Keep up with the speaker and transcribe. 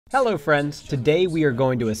Hello friends! Today we are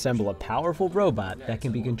going to assemble a powerful robot that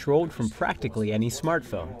can be controlled from practically any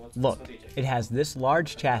smartphone. Look, it has this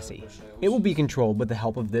large chassis. It will be controlled with the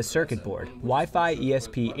help of this circuit board, Wi-Fi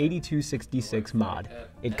ESP8266 mod.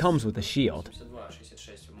 It comes with a shield.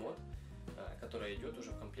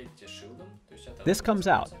 This comes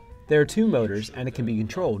out. There are two motors and it can be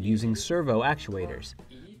controlled using servo actuators.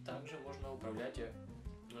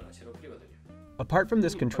 Apart from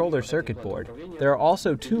this controller circuit board, there are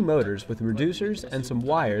also two motors with reducers and some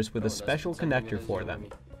wires with a special connector for them.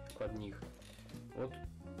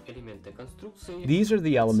 These are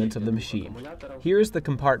the elements of the machine. Here is the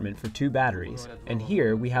compartment for two batteries, and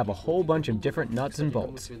here we have a whole bunch of different nuts and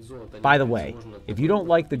bolts. By the way, if you don't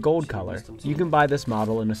like the gold color, you can buy this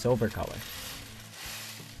model in a silver color.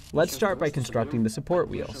 Let's start by constructing the support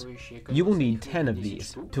wheels. You will need 10 of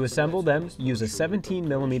these. To assemble them, use a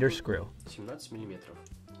 17mm screw.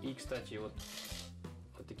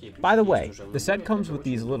 By the way, the set comes with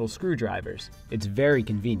these little screwdrivers. It's very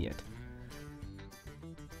convenient.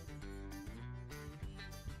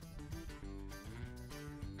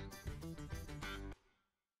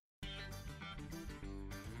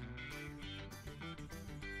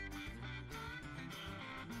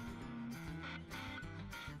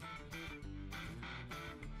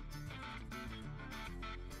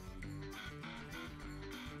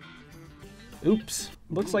 Oops,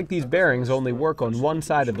 looks like these bearings only work on one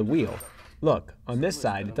side of the wheel. Look, on this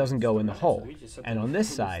side it doesn't go in the hole, and on this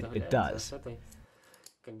side it does.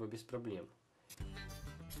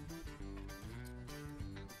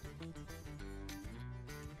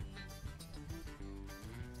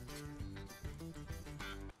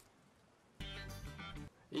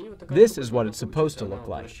 This is what it's supposed to look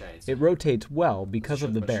like. It rotates well because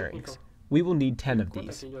of the bearings. We will need 10 of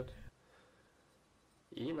these.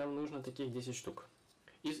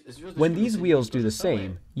 When these wheels do the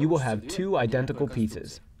same, you will have two identical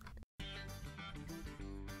pieces.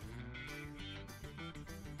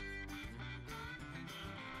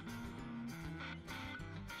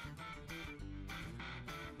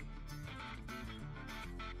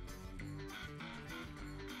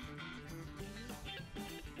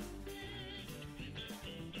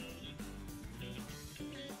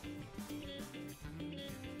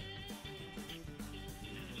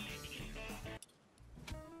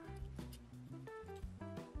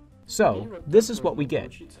 So, this is what we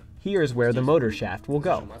get. Here is where the motor shaft will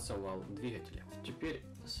go.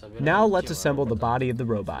 Now let's assemble the body of the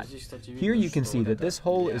robot. Here you can see that this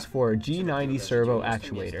hole is for a G90 servo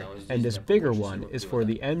actuator, and this bigger one is for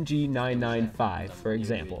the MG995, for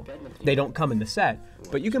example. They don't come in the set,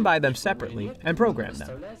 but you can buy them separately and program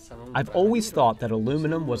them. I've always thought that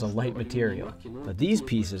aluminum was a light material, but these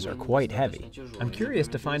pieces are quite heavy. I'm curious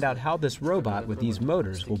to find out how this robot with these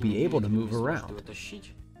motors will be able to move around.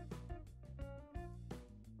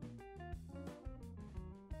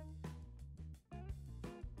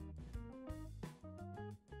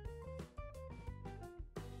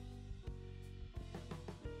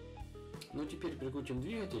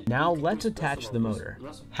 Now let's attach the motor.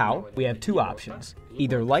 How? We have two options,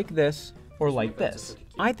 either like this or like this.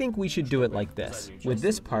 I think we should do it like this, with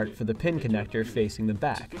this part for the pin connector facing the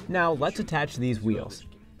back. Now let's attach these wheels.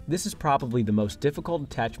 This is probably the most difficult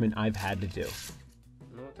attachment I've had to do.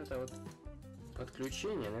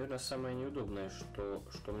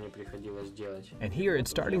 And here it's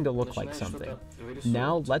starting to look like something.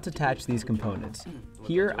 Now let's attach these components.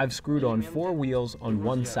 Here I've screwed on 4 wheels on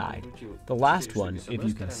one side. The last one, if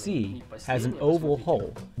you can see, has an oval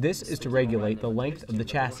hole. This is to regulate the length of the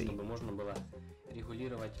chassis.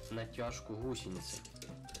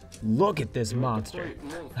 Look at this monster.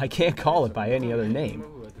 I can't call it by any other name.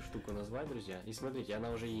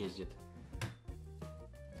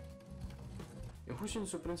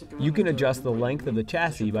 You can adjust the length of the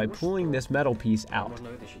chassis by pulling this metal piece out.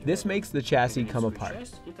 This makes the chassis come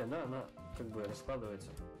apart.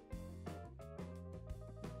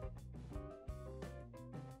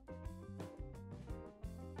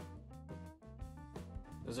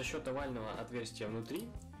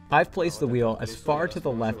 I've placed the wheel as far to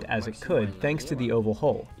the left as it could thanks to the oval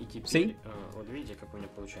hole. See?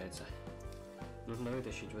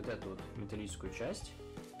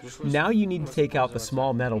 Now you need to take out the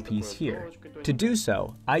small metal piece here. To do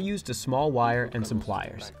so, I used a small wire and some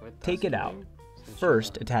pliers. Take it out.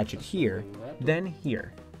 First, attach it here, then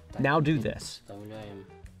here. Now do this.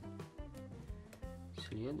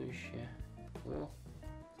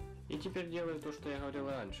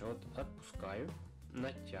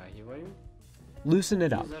 Loosen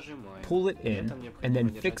it up, pull it in, and then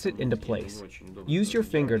fix it into place. Use your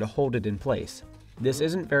finger to hold it in place. This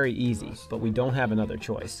isn't very easy, but we don't have another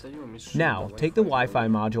choice. Now, take the Wi-Fi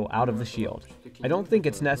module out of the shield. I don't think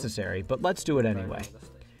it's necessary, but let's do it anyway.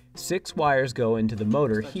 6 wires go into the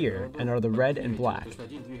motor here and are the red and black.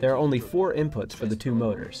 There are only 4 inputs for the 2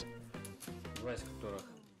 motors.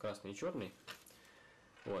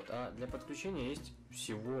 Вот, а для подключения есть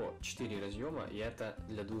всего 4 разъема, и это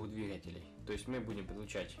для 2 двигателей. То есть мы будем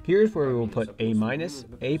подключать. Here's where we will put A-,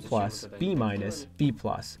 A+, B-, B+.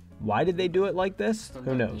 Why did they do it like this?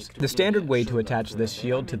 Who knows? The standard way to attach this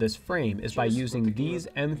shield to this frame is by using these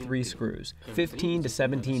M3 screws, 15 to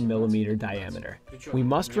 17 millimeter diameter. We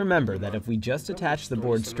must remember that if we just attach the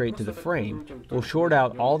board straight to the frame, we'll short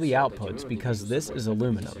out all the outputs because this is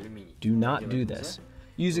aluminum. Do not do this.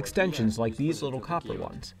 Use extensions like these little copper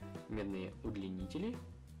ones.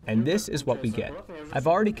 And this is what we get. I've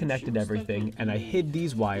already connected everything and I hid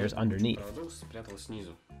these wires underneath.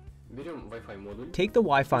 Take the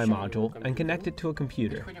Wi-Fi module and connect it to a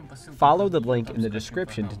computer. Follow the link in the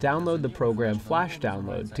description to download the program Flash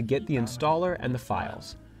Download to get the installer and the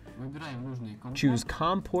files. Choose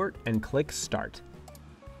COM port and click Start.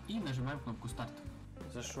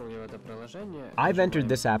 I've entered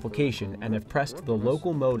this application and have pressed the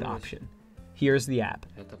local mode option. Here's the app.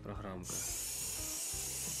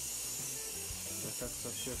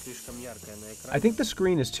 I think the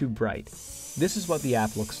screen is too bright. This is what the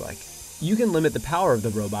app looks like. You can limit the power of the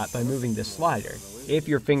robot by moving this slider, if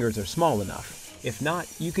your fingers are small enough. If not,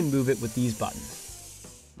 you can move it with these buttons.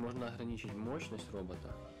 Можно ограничить мощность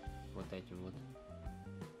робота вот этим вот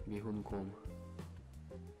бегунком.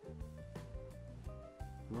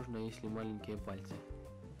 Можно, если маленькие пальцы.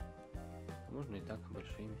 Можно и так,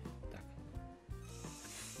 большими. Так.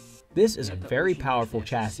 This is a very powerful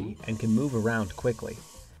chassis and can move around quickly.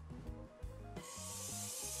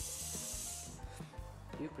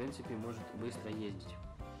 И, в принципе, может быстро ездить.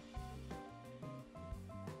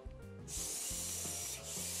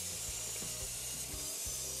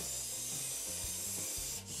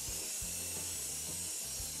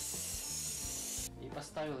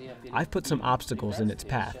 I've put some obstacles in its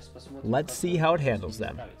path. Let's see how it handles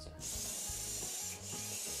them.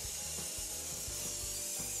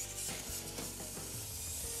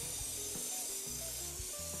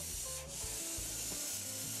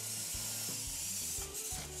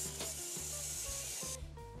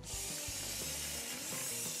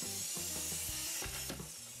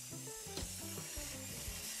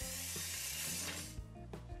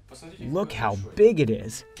 Look how big it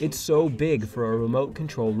is! It's so big for a remote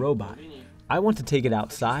control robot. I want to take it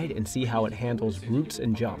outside and see how it handles roots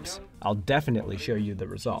and jumps. I'll definitely show you the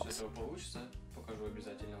results.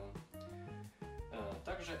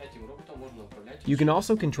 You can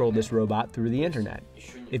also control this robot through the internet.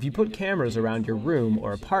 If you put cameras around your room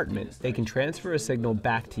or apartment, they can transfer a signal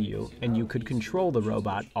back to you, and you could control the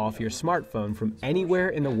robot off your smartphone from anywhere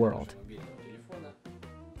in the world.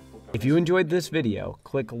 If you enjoyed this video,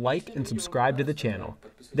 click like and subscribe to the channel.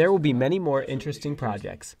 There will be many more interesting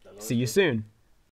projects. See you soon!